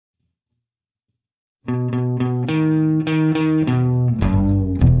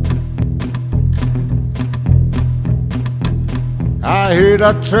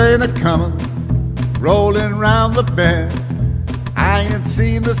heard a train a-comin', rolling round the bend. I ain't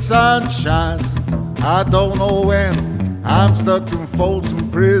seen the sunshine since I don't know when. I'm stuck in Folsom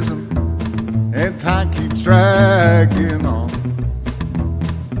Prison, and time keeps dragging on.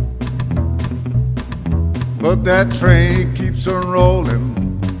 But that train keeps on rolling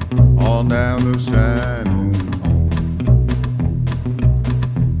on down to San Home.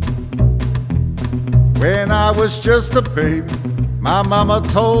 When I was just a baby, my mama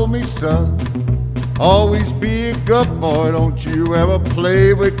told me, son, always be a good boy, don't you ever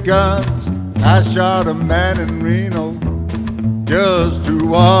play with guns. I shot a man in Reno just to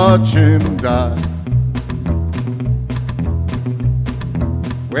watch him die.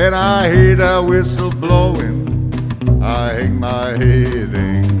 When I hear that whistle blowing, I hang my head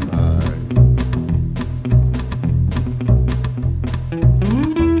and cry.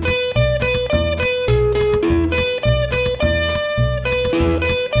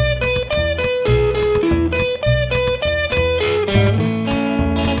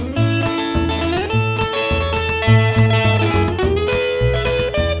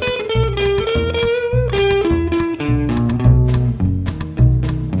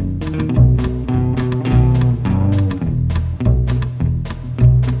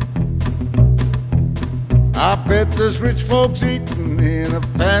 I bet there's rich folks eating in a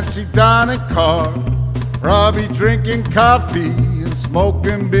fancy dining car, probably drinking coffee and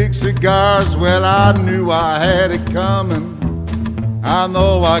smoking big cigars. Well, I knew I had it coming. I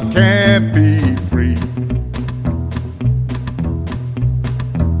know I can't be free,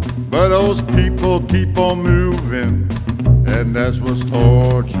 but those people keep on moving, and that's what's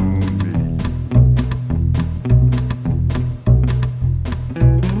torturing me.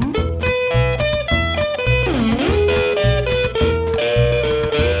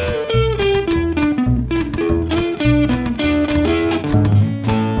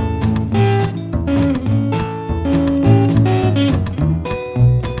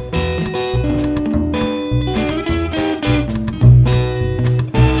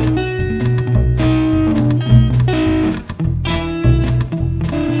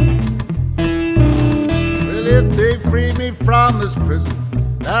 If they free me from this prison,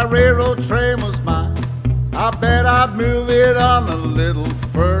 that railroad train was mine. I bet I'd move it on a little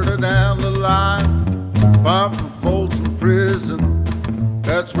further down the line, far from Folsom Prison,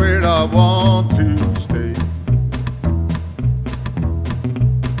 that's where I want to stay.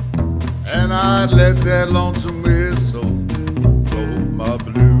 And I'd let that lonesome